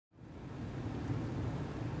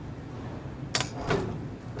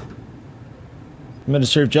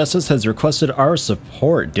Ministry of Justice has requested our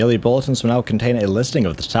support. Daily bulletins will now contain a listing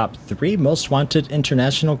of the top 3 most wanted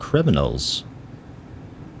international criminals.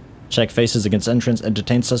 Check faces against entrants and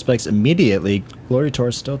detain suspects immediately. Glory to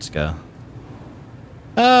Arstotzka.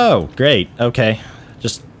 Oh, great. Okay.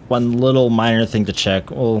 Just one little minor thing to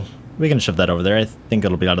check. Well, we can shove that over there. I think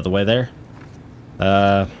it'll be out of the way there.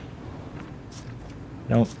 I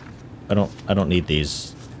don't need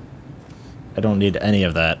these. I don't need any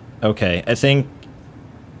of that. Okay, I think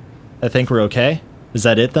we're okay. Is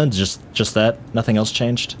that it then? Just that? Nothing else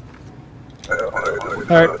changed?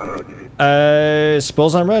 Alright. I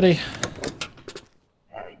suppose I'm ready.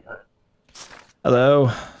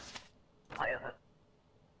 Hello.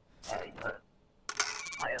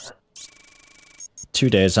 2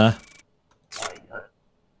 days, huh?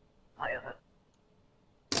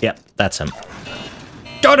 Yep, that's him.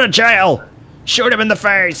 Go to jail! Shoot him in the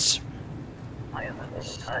face!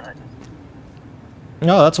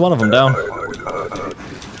 No, that's one of them down.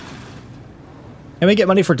 And we get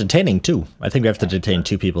money for detaining, too. I think we have to detain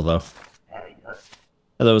 2 people, though.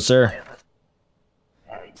 Hello, sir.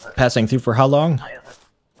 Passing through for how long?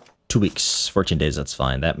 2 weeks. 14 days, that's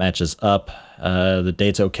fine. That matches up. The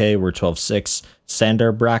date's okay. We're 12/6.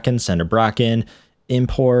 Sander Bracken.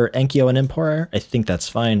 Impor, Enkyo and Impor. I think that's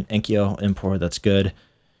fine. Enkyo, Impor, that's good.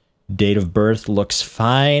 Date of birth looks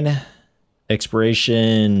fine.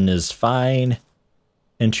 Expiration is fine.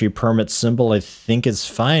 Entry permit symbol, I think, is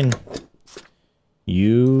fine.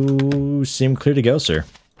 You seem clear to go, sir.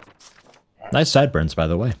 Nice sideburns, by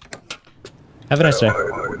the way. Have a nice day.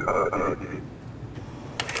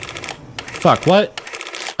 Fuck, what?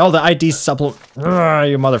 Oh, the ID supplement. Ugh,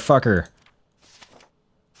 you motherfucker.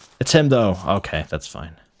 It's him, though. Okay, that's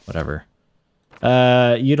fine. Whatever.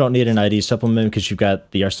 You don't need an ID supplement because you've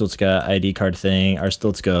got the Arstotzka ID card thing.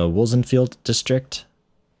 Arstotzka Wilsonfield District.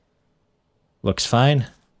 Looks fine.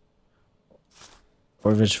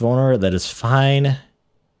 Orvich Vonor, that is fine.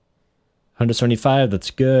 175,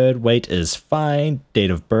 that's good. Weight is fine.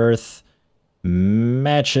 Date of birth.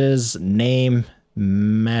 Matches. Name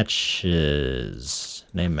matches.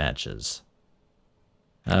 Name matches.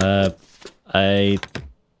 I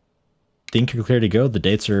think you're clear to go. The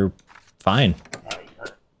dates are fine.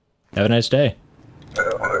 Have a nice day.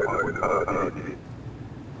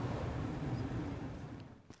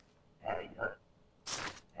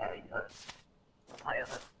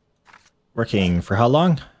 Working for how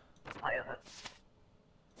long?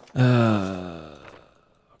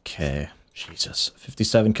 Okay. Jesus.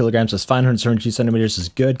 57 kilograms is fine. 172 centimeters is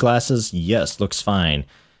good. Glasses? Yes, looks fine.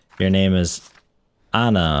 Your name is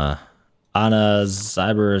Anna. Anna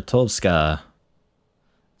Zybertovska.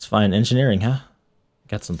 It's fine. Engineering, huh?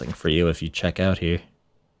 Got something for you if you check out here.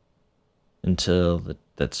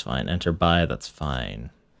 That's fine. Enter by, that's fine.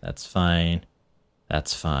 That's fine.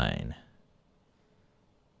 That's fine.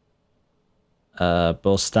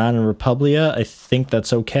 Bostan and Republia, I think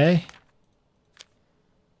that's okay.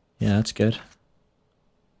 Yeah, that's good.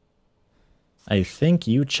 I think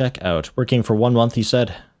you check out. Working for 1 month, you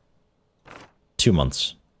said? 2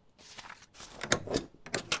 months.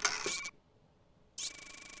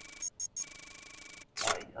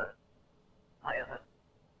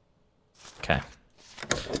 Okay.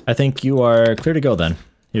 I think you are clear to go then.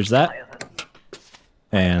 Here's that.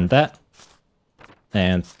 And that.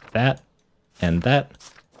 And that. And that.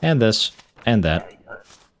 And this. And that.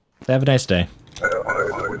 Have a nice day.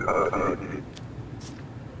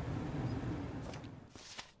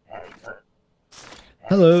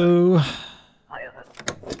 Hello.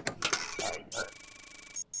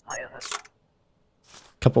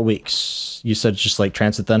 Couple weeks. You said just like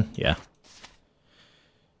transit then? Yeah.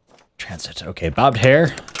 Transit. Okay, bobbed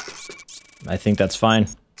hair. I think that's fine.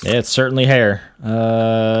 Yeah, it's certainly hair.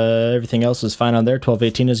 Everything else is fine on there.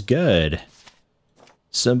 1218 is good.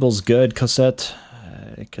 Symbols good. Cassette.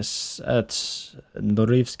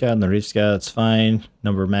 Norivska, it's fine.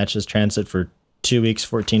 Number of matches. Transit for 2 weeks,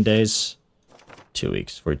 14 days. 2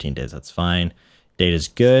 weeks, 14 days, that's fine. Date is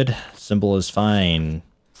good. Symbol is fine.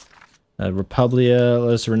 Republia,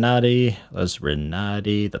 Les Renati,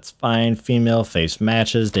 that's fine. Female, face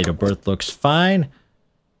matches. Date of birth looks fine.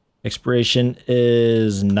 Expiration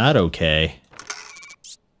is not okay.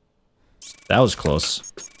 That was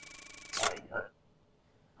close.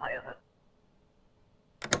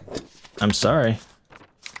 I'm sorry.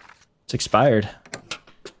 It's expired.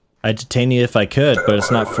 I'd detain you if I could, but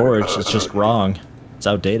it's not forged. It's just wrong. It's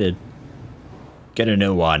outdated. Get a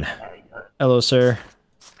new one. Hello, sir.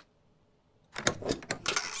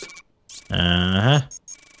 Uh-huh.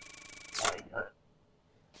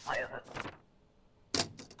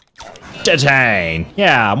 Detain!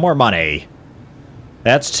 Yeah, more money.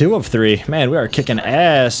 That's 2 of 3. Man, we are kicking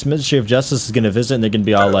ass. Ministry of Justice is going to visit and they're going to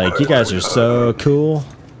be all like, you guys are so cool.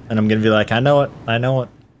 And I'm going to be like, I know it. I know it.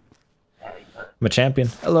 I'm a champion.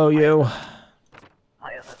 Hello, you.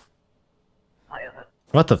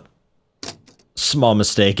 What the? Small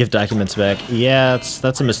mistake. Give documents back. Yeah,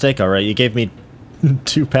 that's a mistake, alright. You gave me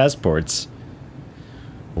 2 passports.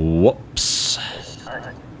 Whoops.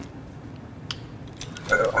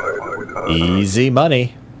 Easy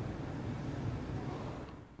money.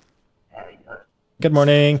 Good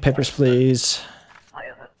morning. Papers, please.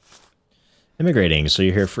 Immigrating, so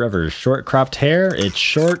you're here forever. Short cropped hair. It's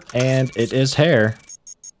short and it is hair.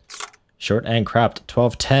 Short and cropped.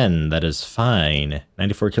 1210. That is fine.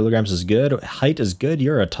 94 kilograms is good. Height is good.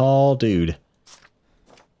 You're a tall dude.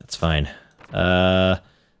 That's fine.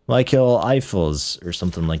 Michael Eiffels or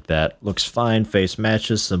something like that. Looks fine. Face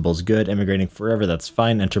matches. Symbol's good. Immigrating forever. That's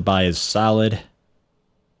fine. Enter by is solid.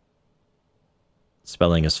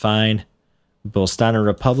 Spelling is fine. Bolstan or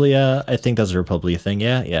Republia. I think that's a Republia thing.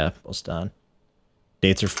 Yeah, Bolstan.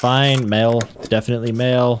 Dates are fine. Male. Definitely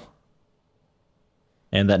male.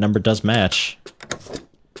 And that number does match.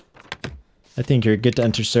 I think you're good to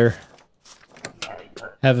enter, sir.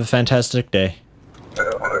 Have a fantastic day.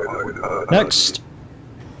 Next.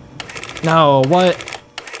 No, what?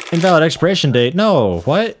 Invalid expiration date. No,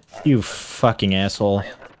 what? You fucking asshole.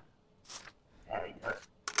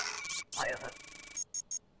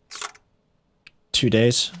 Two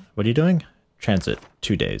days. What are you doing? Transit.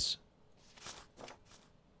 2 days.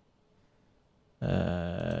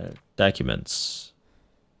 Documents.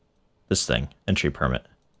 This thing. Entry permit.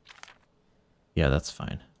 Yeah, that's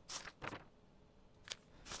fine.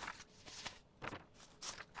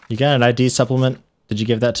 You got an ID supplement? Did you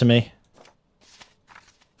give that to me?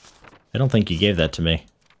 I don't think you gave that to me.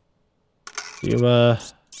 You,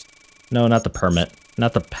 no, not the permit.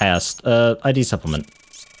 Not the past. ID supplement.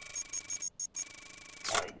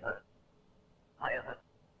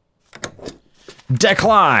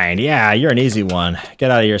 Decline! Yeah, you're an easy one.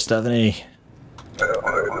 Get out of here, Stephanie.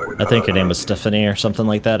 I think her name was Stephanie or something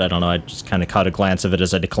like that. I don't know. I just kind of caught a glance of it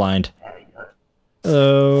as I declined.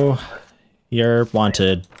 Oh, you're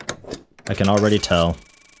wanted. I can already tell.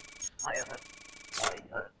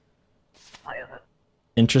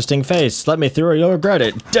 Interesting face. Let me through or you'll regret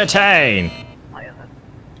it. Detain!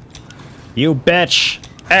 You bitch!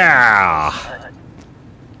 Ah!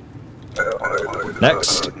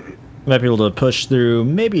 Next. Might be able to push through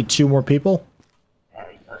maybe 2 more people.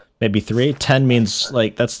 Maybe 3. 10 means,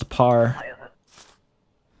 like, that's the par.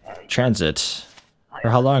 Transit. For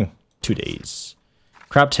how long? 2 days.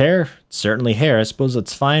 Cropped hair? Certainly hair. I suppose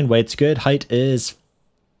it's fine. Weight's good. Height is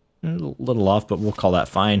a little off, but we'll call that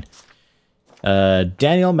fine.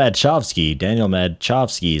 Daniel Madchovsky. Daniel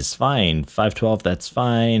Madchovsky is fine. 5'12", that's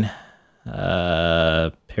fine.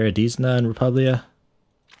 Paradisna in Republia?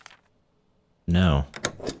 No.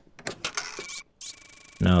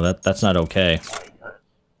 No, that's not okay.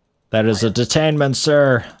 That is a detainment,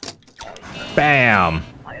 sir. Bam!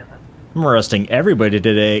 I'm arresting everybody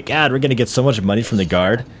today. God, we're gonna get so much money from the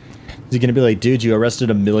guard. He's gonna be like, dude, you arrested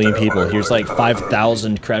 1 million people. Here's like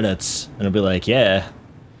 5,000 credits. And I'll be like, yeah.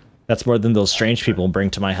 That's more than those strange people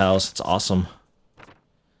bring to my house. It's awesome.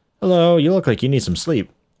 Hello, you look like you need some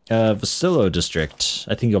sleep. Vasilo District.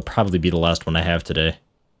 I think you'll probably be the last one I have today.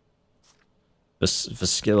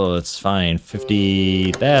 Vasilo, that's fine.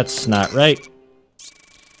 50, that's not right.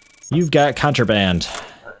 You've got contraband.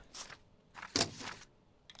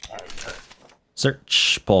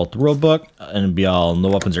 Search, pull up the rule book, and it'll be all no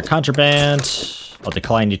weapons or contraband. I'll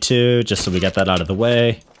decline you too, just so we got that out of the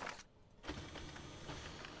way.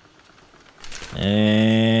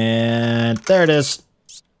 And there it is.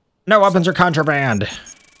 No weapons or contraband.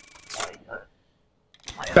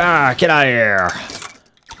 Bah, get out of here.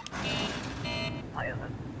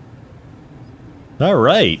 All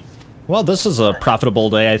right. Well, this is a profitable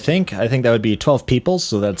day, I think. I think that would be 12 people,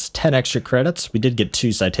 so that's 10 extra credits. We did get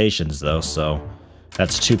 2 citations, though, so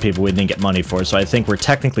that's 2 people we didn't get money for. So I think we're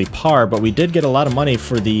technically par, but we did get a lot of money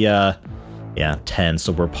for the, yeah, 10,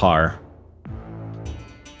 so we're par.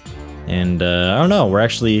 And, I don't know, we're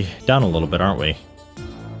actually down a little bit, aren't we?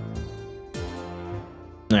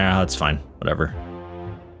 Nah, that's fine. Whatever.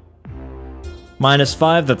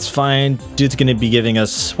 -5, that's fine. Dude's gonna be giving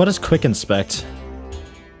us... What is quick inspect?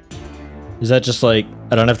 Is that just like,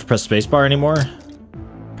 I don't have to press spacebar anymore?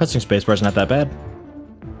 Pressing spacebar is not that bad.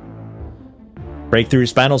 Breakthrough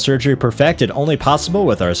spinal surgery perfected, only possible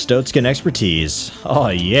with our Arstotzkan expertise. Oh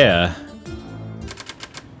yeah.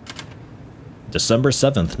 December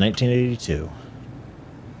 7th, 1982.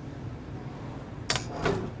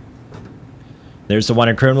 There's the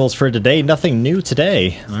wanted criminals for today. Nothing new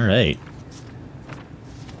today. All right.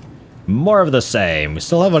 More of the same. We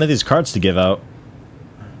still have one of these cards to give out.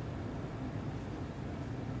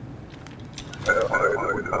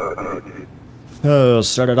 Oh,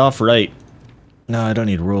 started off right. No, I don't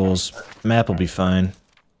need rules. Map will be fine.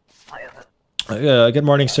 Good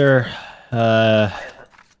morning, sir.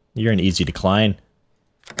 You're an easy decline.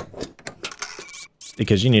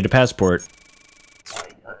 Because you need a passport.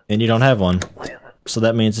 And you don't have one. So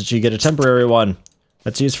that means that you get a temporary one.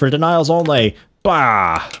 That's used for denials only.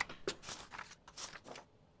 Bah!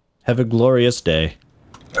 Have a glorious day.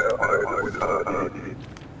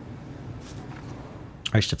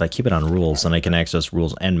 Actually, if I keep it on rules, then I can access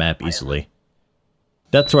rules and map easily.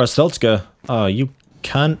 Death to Arstotzka. Oh, you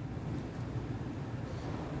cunt.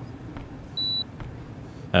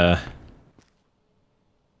 Do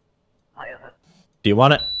you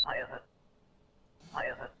want it?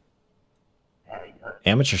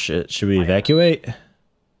 Amateur shit. Should we evacuate?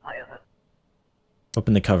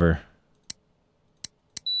 Open the cover.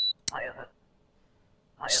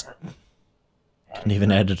 Didn't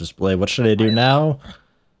even add a display. What should I do now?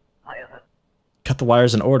 Cut the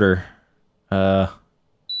wires in order.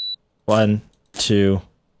 1, 2,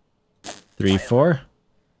 3, 4.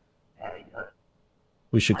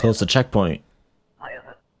 We should close the checkpoint.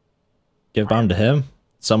 Give bomb to him.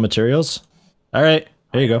 Sell materials. Alright,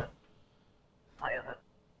 there you go.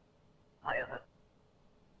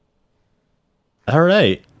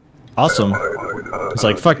 Alright. Awesome. It's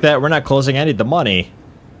like, fuck that, we're not closing, I need the money.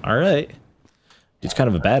 Alright. He's kind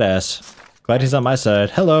of a badass. Glad he's on my side.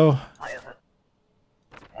 Hello.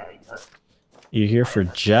 You're here for a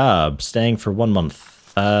job. Staying for 1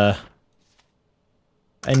 month. I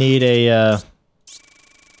need a,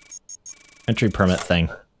 entry permit thing.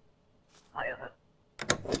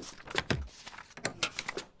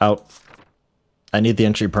 Out. I need the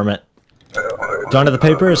entry permit. Don't have the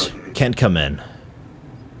papers? Can't come in.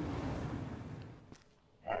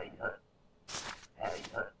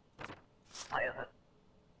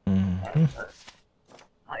 Mm-hmm.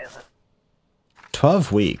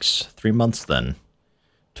 12 weeks. 3 months then.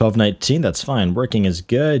 1219, that's fine. Working is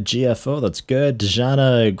good. GFO, that's good.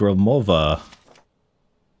 Dejana Gromova.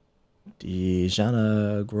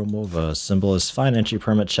 Dejana Gromova. Symbol is fine. Entry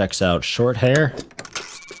permit checks out. Short hair?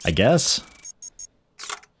 I guess.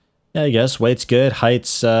 Yeah, I guess. Weight's good.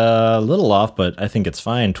 Height's a little off, but I think it's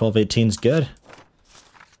fine. 1218's good.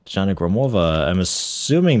 Dejana Gromova. I'm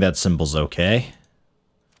assuming that symbol's okay.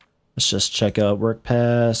 Let's just check out work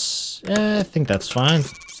pass. Yeah, I think that's fine.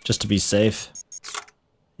 Just to be safe.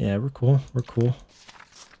 Yeah, we're cool. We're cool.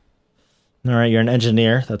 Alright, you're an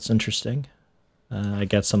engineer. That's interesting. I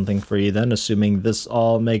got something for you then, assuming this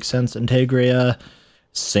all makes sense. Integria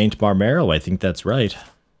Saint Marmero, I think that's right.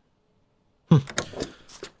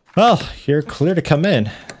 Well, you're clear to come in.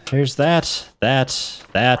 Here's that. That,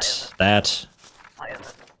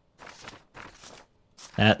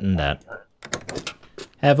 and that.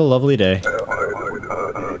 Have a lovely day.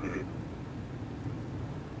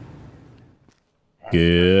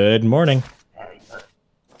 Good morning.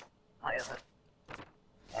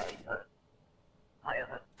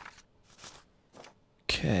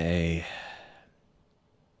 Okay.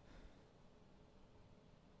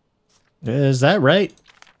 Is that right?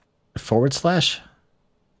 /?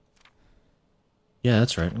 Yeah,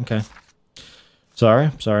 that's right. Okay.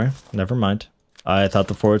 Sorry. Never mind. I thought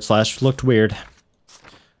the / looked weird.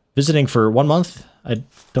 Visiting for 1 month? I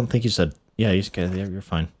don't think you said... Yeah, you're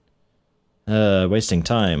fine. Wasting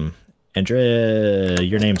time. Andrea,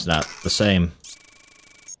 your name's not the same.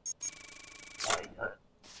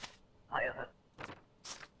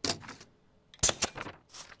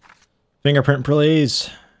 Fingerprint, please.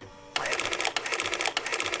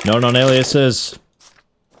 No non-aliases.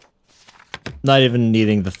 Not even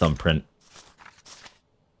needing the thumbprint.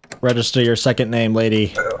 Register your second name,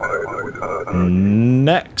 lady.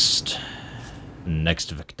 Next.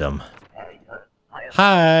 Next victim.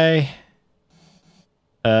 Hi.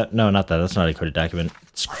 No, not that. That's not a coded document.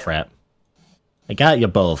 It's crap. I got you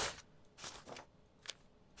both.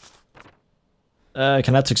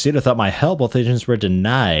 Cannot succeed without my help. Both agents were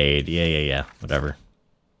denied. Yeah. Whatever.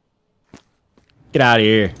 Get out of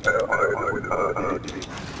here.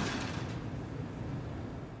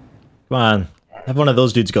 Come on. Have one of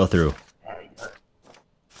those dudes go through.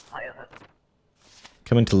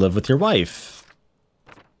 Coming to live with your wife.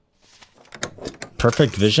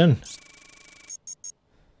 Perfect vision.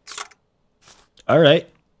 Alright.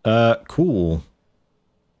 Cool.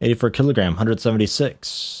 84 kilogram,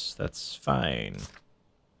 176. That's fine.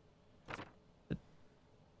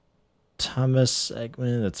 Thomas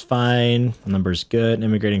Eggman, that's fine. Number's good.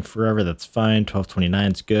 Immigrating forever, that's fine.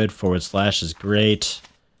 1229 is good. / is great.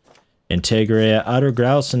 Integria, Outer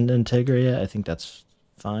Grouse and Integria, I think that's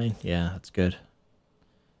fine. Yeah, that's good.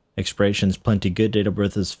 Expiration's plenty good. Date of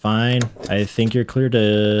birth is fine. I think you're clear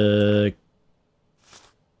to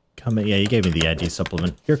come in. Yeah, you gave me the ID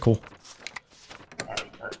supplement. You're cool.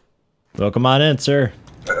 Welcome on in, sir.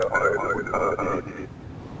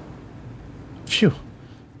 Phew.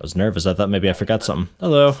 I was nervous. I thought maybe I forgot something.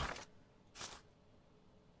 Hello.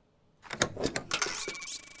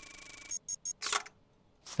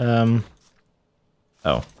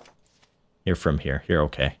 Oh. You're from here. You're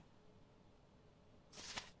okay.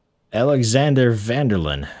 Alexander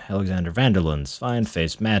Vanderlyn. Alexander Vanderlyn's fine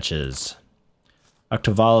face matches.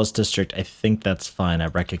 Octavalis District. I think that's fine. I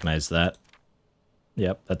recognize that.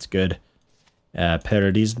 Yep, that's good.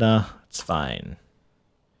 Paradisna. It's fine.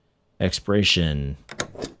 Expiration.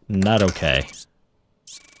 Not okay.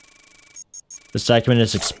 This document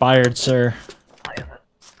is expired, sir.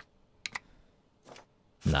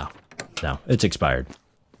 No. No, it's expired.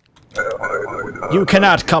 You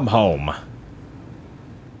cannot come home.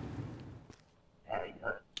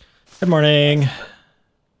 Good morning.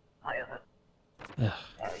 Ugh.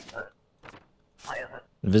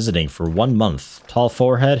 Visiting for 1 month. Tall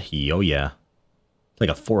forehead? Oh yeah. Like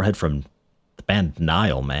a forehead from the band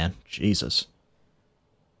Nile, man. Jesus.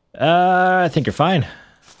 I think you're fine.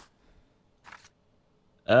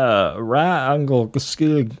 Yeah,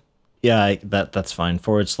 that's fine.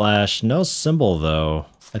 / no symbol though.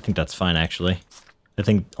 I think that's fine actually. I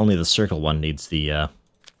think only the circle one needs the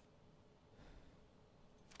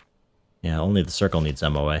yeah, only the circle needs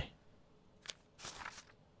MOA.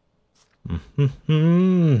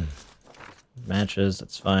 Matches,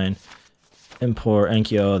 that's fine. Import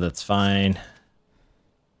Enkyo, that's fine.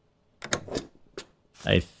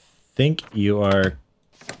 I think you are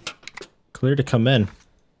clear to come in.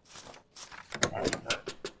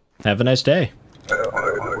 Have a nice day.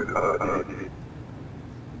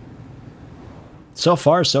 So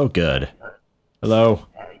far, so good. Hello.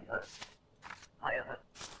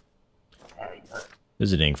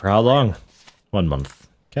 Visiting for how long? 1 month.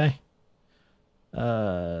 Okay.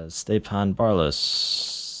 Stepan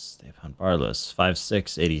Barlos.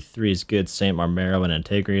 5683 is good. Saint Marmero and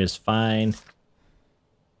Integria is fine.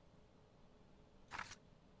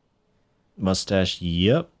 Mustache,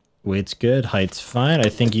 yep. Weight's good. Height's fine. I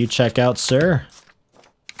think you check out, sir.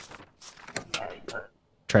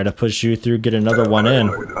 Try to push you through, get another one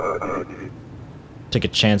in. Take a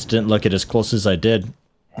chance, didn't look at as close as I did.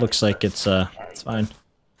 Looks like it's fine.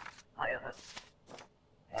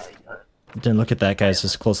 Didn't look at that guy's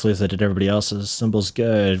as closely as I did everybody else's. Symbol's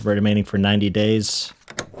good. Remaining for 90 days.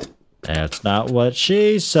 That's not what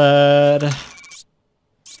she said.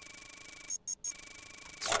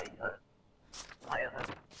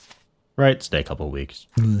 Right, stay a couple weeks.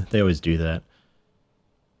 They always do that.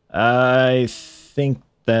 I think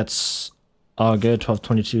that's all good.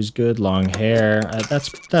 1222 is good. Long hair.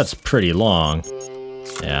 That's pretty long.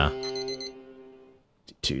 Yeah.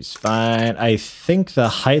 2's fine. I think the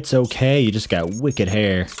height's okay. You just got wicked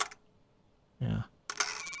hair. Yeah.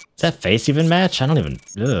 Does that face even match? I don't even...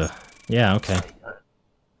 Ugh. Yeah, okay.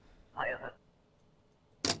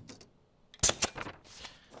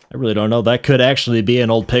 I really don't know. That could actually be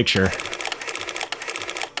an old picture.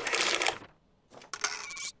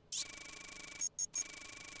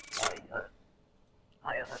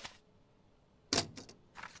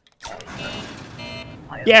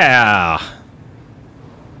 Yeah!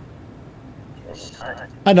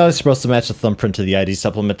 I know it's supposed to match the thumbprint to the ID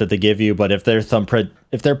supplement that they give you, but if their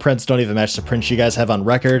prints don't even match the prints you guys have on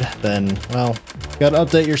record, then, well, gotta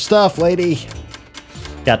update your stuff, lady.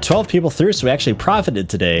 Got 12 people through, so we actually profited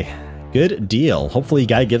today. Good deal. Hopefully,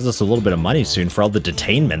 guy gives us a little bit of money soon for all the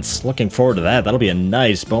detainments. Looking forward to that. That'll be a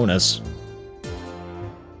nice bonus.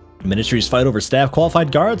 Ministries fight over staff,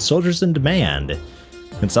 qualified guards, soldiers in demand.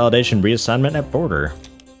 Consolidation, reassignment at border.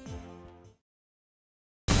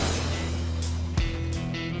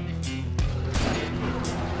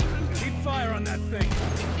 Keep fire on that thing.